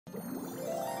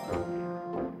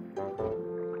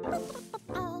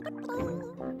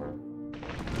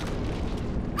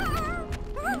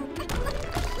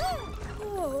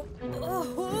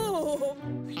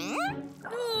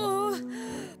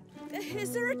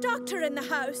doctor in the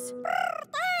house.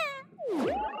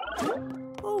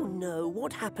 Oh no,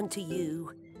 what happened to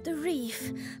you? The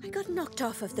reef. I got knocked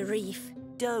off of the reef.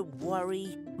 Don't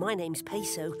worry. My name's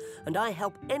Peso, and I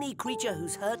help any creature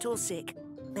who's hurt or sick.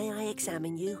 May I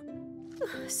examine you?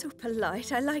 Oh, so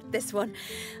polite. I like this one.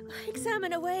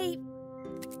 Examine away.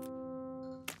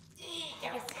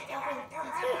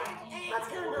 What's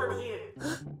going on here?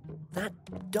 That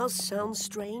does sound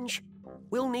strange.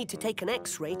 We'll need to take an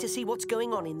X-ray to see what's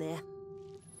going on in there.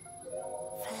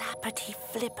 Flappity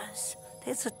flippers.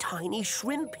 There's a tiny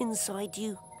shrimp inside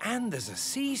you. And there's a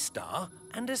sea star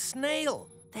and a snail.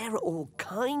 There are all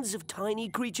kinds of tiny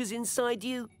creatures inside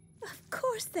you. Of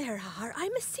course there are.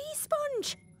 I'm a sea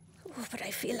sponge. Oh, but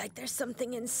I feel like there's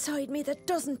something inside me that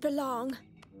doesn't belong.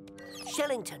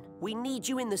 Shellington, we need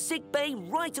you in the sick bay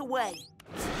right away.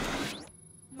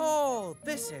 Oh,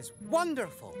 this is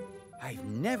wonderful. I've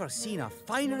never seen a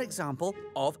finer example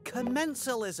of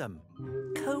commensalism.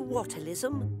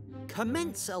 Co-whatalism?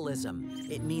 Commensalism.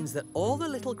 It means that all the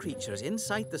little creatures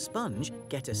inside the sponge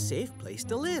get a safe place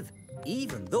to live,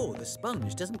 even though the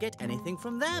sponge doesn't get anything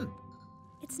from them.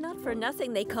 It's not for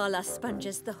nothing they call us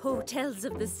sponges the hotels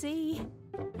of the sea.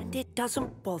 And it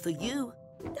doesn't bother you?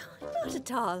 Not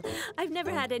at all. I've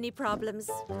never had any problems.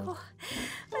 Oh,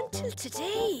 until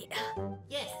today.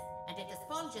 Yes, and if the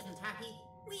sponge isn't happy,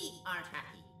 we aren't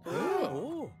happy.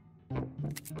 Oh.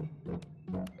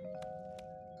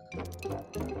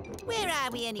 Where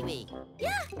are we anyway?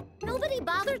 Yeah, nobody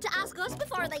bothered to ask us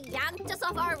before they yanked us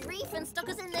off our reef and stuck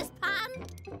us in this pan.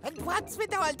 And what's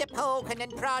with all the poking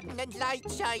and prodding and light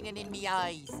shining in me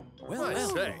eyes? Well, I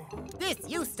say. This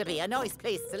used to be a nice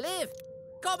place to live.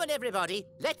 Come on, everybody,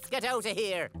 let's get out of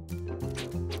here.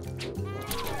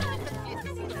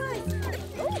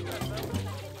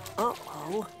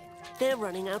 Uh-oh, they're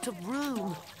running out of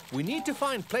room. We need to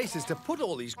find places to put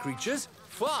all these creatures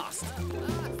fast.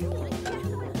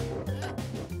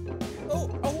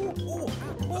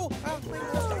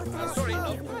 Sorry.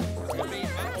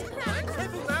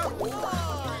 Careful now.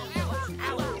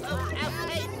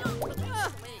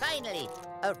 Finally,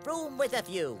 a room with a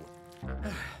view.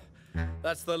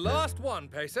 That's the last one,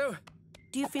 Peso.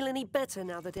 Do you feel any better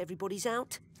now that everybody's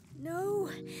out? No,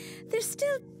 there's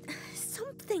still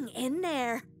something in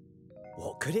there.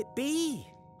 What could it be?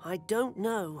 I don't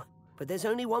know, but there's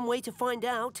only one way to find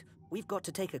out. We've got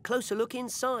to take a closer look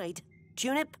inside.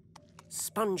 Tunip,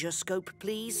 spongescope,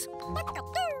 please.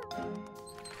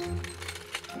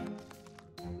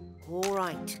 All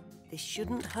right, this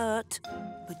shouldn't hurt,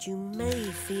 but you may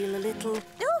feel a little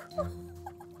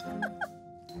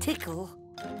tickle.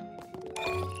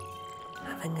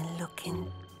 Having a look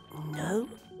in... No?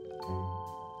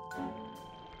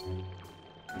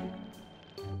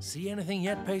 See anything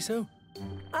yet, Peso?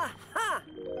 Aha!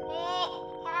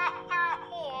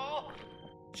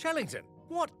 Shellington,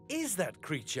 what is that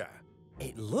creature?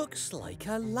 It looks like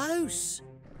a louse.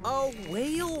 A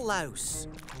whale louse.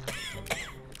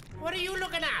 What are you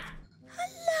looking at? A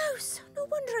louse. No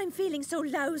wonder I'm feeling so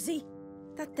lousy.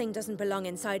 That thing doesn't belong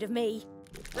inside of me.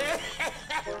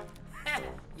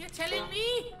 You're telling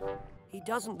me? He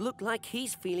doesn't look like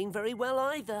he's feeling very well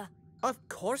either. Of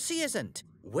course he isn't.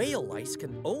 Whale lice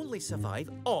can only survive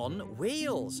on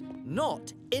whales,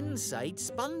 not inside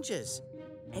sponges.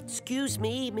 Excuse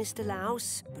me, Mr.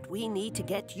 Louse, but we need to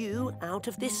get you out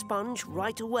of this sponge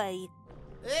right away.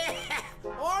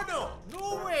 Oh,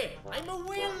 no way. I'm a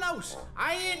whale louse.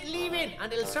 I ain't leaving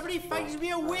until somebody finds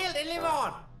me a whale to live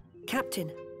on.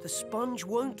 Captain, the sponge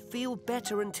won't feel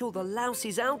better until the louse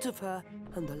is out of her,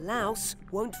 and the louse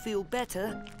won't feel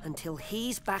better until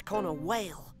he's back on a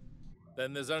whale.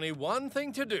 Then there's only one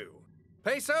thing to do.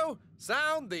 Peso,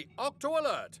 sound the Octo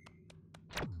Alert.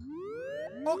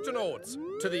 Octonauts,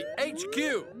 to the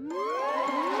HQ.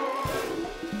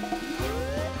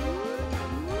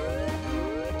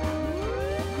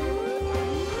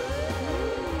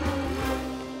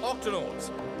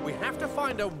 Octonauts, we have to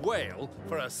find a whale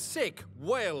for a sick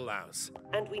whale louse.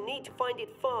 And we need to find it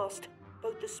fast.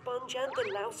 Both the sponge and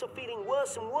the louse are feeling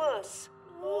worse and worse.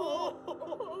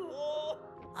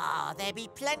 There be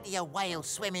plenty of whales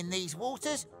swimming these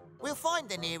waters. We'll find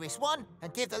the nearest one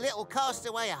and give the little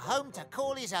castaway a home to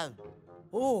call his own.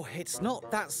 Oh, it's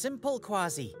not that simple,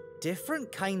 Kwazii.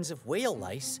 Different kinds of whale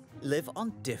lice live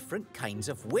on different kinds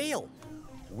of whale.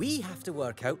 We have to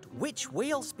work out which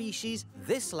whale species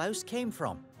this louse came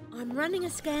from. I'm running a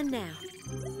scan now.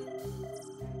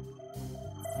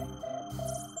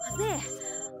 There.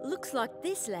 Looks like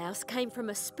this louse came from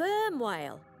a sperm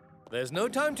whale. There's no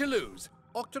time to lose.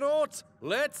 Octonauts,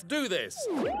 let's do this.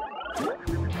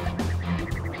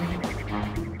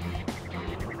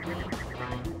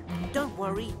 Don't worry.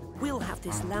 hurry. We'll have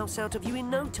this louse out of you in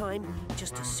no time,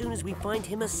 just as soon as we find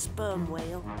him a sperm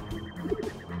whale.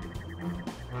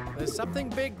 There's something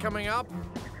big coming up.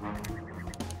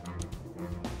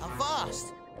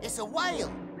 Avast! It's a whale!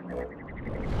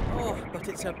 Oh, but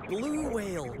it's a blue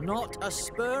whale, not a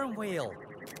sperm whale.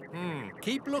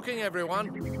 Keep looking, everyone.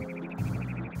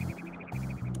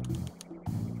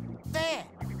 There!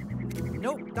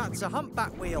 Nope, that's a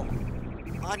humpback whale.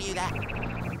 I knew that.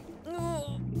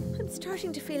 Oh, I'm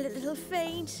starting to feel a little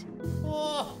faint.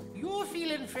 Oh, you're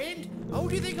feeling faint? How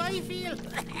do you think I feel?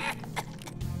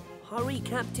 Hurry,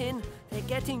 Captain. They're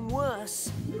getting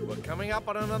worse. We're coming up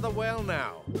on another whale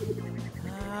now.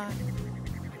 I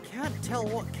can't tell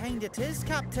what kind it is,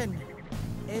 Captain.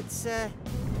 It's a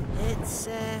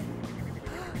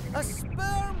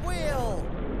sperm whale.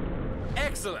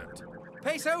 Excellent.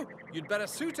 Peso, you'd better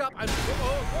suit up and...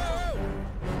 Whoa!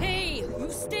 Hey, you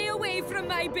stay away from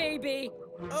my baby.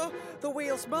 Oh, the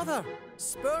whale's mother.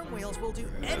 Sperm whales will do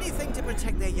anything to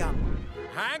protect their young.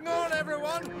 Hang on,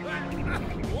 everyone.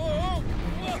 Whoa!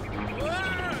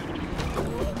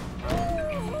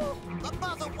 The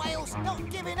mother whale's not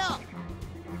giving up!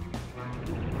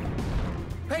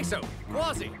 Peso,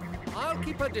 Kwazii, I'll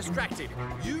keep her distracted.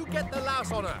 You get the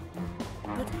louse on her.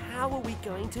 But how are we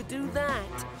going to do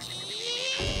that?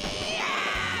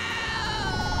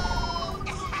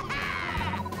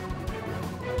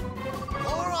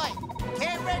 All right,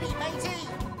 get ready, matey!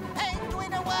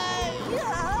 Penguin away!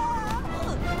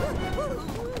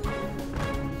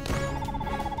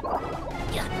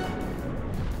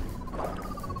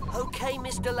 Okay,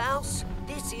 Mr. Louse,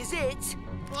 this is it.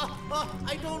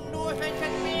 I don't know if I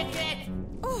can make it.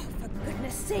 Oh, for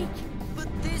goodness sake. But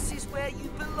this is where you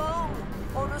belong,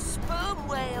 on a sperm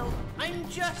whale. I'm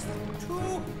just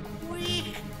too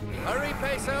weak. Hurry,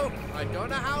 Peso. I don't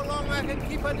know how long I can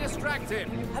keep her distracted.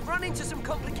 I've run into some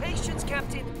complications,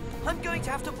 Captain. I'm going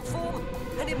to have to perform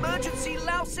an emergency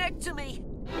lousectomy.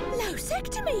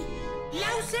 Lousectomy?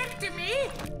 Lousectomy?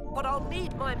 But I'll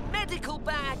need my medical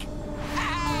bag.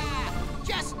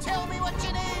 Just tell me what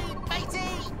you need,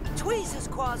 matey! Tweezers,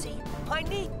 Kwazii. I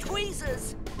need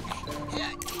tweezers.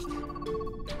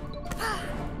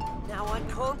 Now I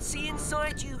can't see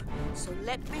inside you, so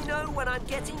let me know when I'm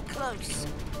getting close.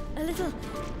 A little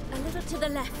to the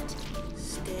left.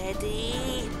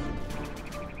 Steady.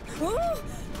 Oh,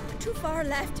 too far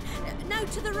left. Now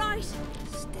to the right.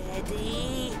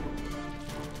 Steady.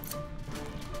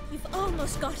 You've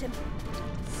almost got him.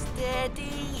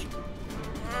 Steady.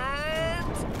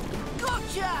 And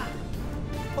gotcha!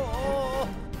 Oh!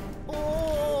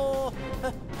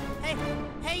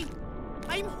 Hey!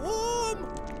 I'm home!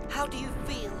 How do you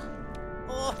feel?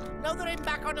 Oh, now that I'm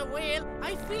back on a whale,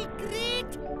 I feel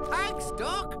great! Thanks,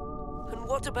 Doc! And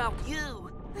what about you?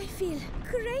 I feel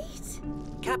great.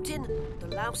 Captain, the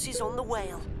louse is on the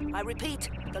whale. I repeat,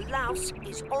 the louse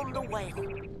is on the whale.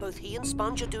 Both he and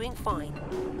Sponge are doing fine.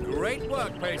 Great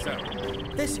work, Peso.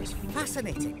 This is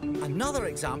fascinating. Another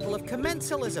example of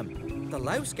commensalism. The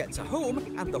louse gets a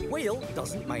home and the whale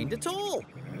doesn't mind at all.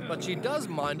 But she does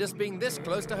mind us being this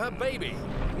close to her baby.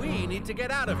 We need to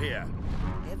get out of here.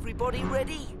 Everybody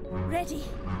ready? Ready.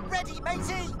 Ready,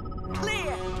 matey!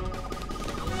 Clear!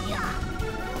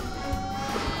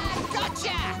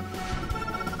 Gotcha!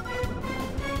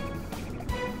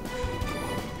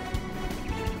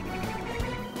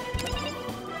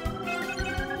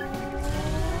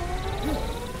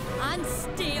 And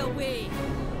stay away.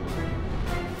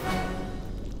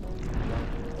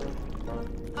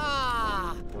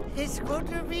 Ah, it's good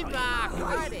to be back.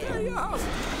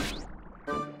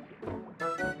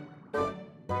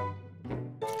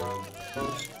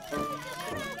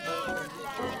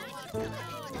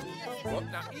 Well,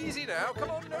 now, easy now. Come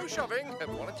on, no shoving.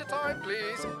 One at a time,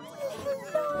 please.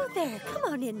 Hello there.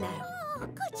 Come on in now. Oh,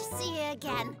 good to see you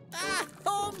again.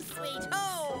 Home sweet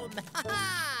home!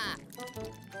 Ha-ha!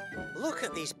 Look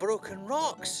at these broken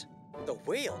rocks. The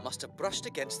whale must have brushed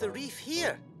against the reef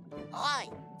here. Aye,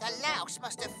 the louse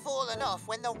must have fallen off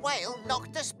when the whale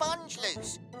knocked the sponge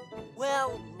loose.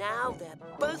 Well, now they're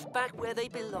both back where they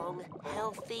belong,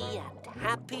 healthy and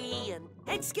happy and...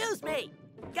 Excuse me!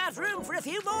 Got room for a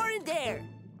few more in there!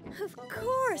 Of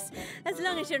course. As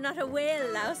long as you're not a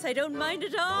whale louse, I don't mind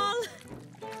at all.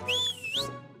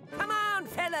 Come on,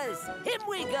 fellas! In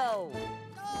we go!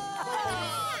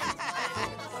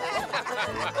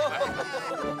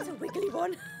 It's a wiggly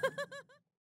one.